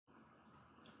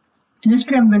In this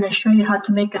video, I'm going to show you how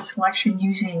to make a selection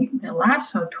using the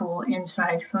Lasso tool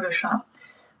inside Photoshop.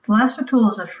 The Lasso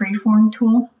tool is a freeform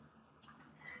tool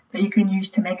that you can use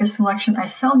to make a selection. I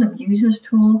seldom use this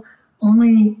tool,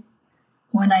 only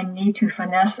when I need to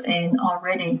finesse an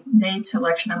already made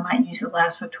selection. I might use the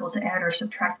Lasso tool to add or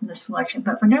subtract from the selection,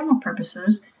 but for demo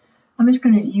purposes, I'm just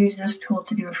going to use this tool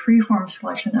to do a freeform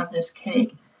selection of this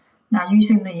cake. Now,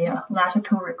 using the Lasso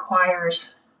tool requires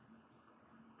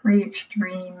pretty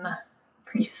extreme,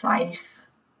 precise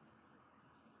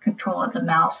control of the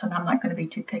mouse, and I'm not going to be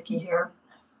too picky here.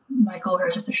 My goal here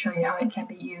is just to show you how it can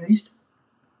be used.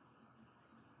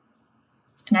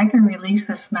 And I can release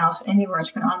this mouse anywhere.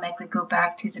 It's going to automatically go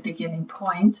back to the beginning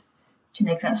point to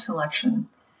make that selection.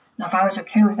 Now, if I was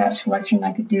okay with that selection,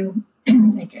 I could do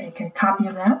a copy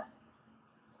of that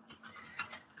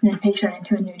and then paste that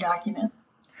into a new document.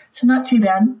 So not too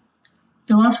bad.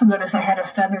 You'll also notice I had a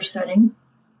feather setting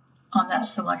on that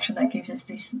selection that gives us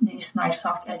these nice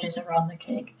soft edges around the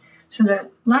cake. So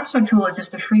the Lasso tool is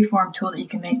just a freeform tool that you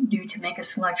can do to make a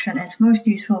selection. And it's most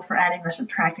useful for adding or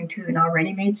subtracting to an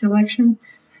already made selection.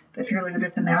 But if you're really good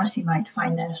with the mouse, you might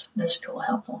find this tool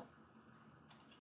helpful.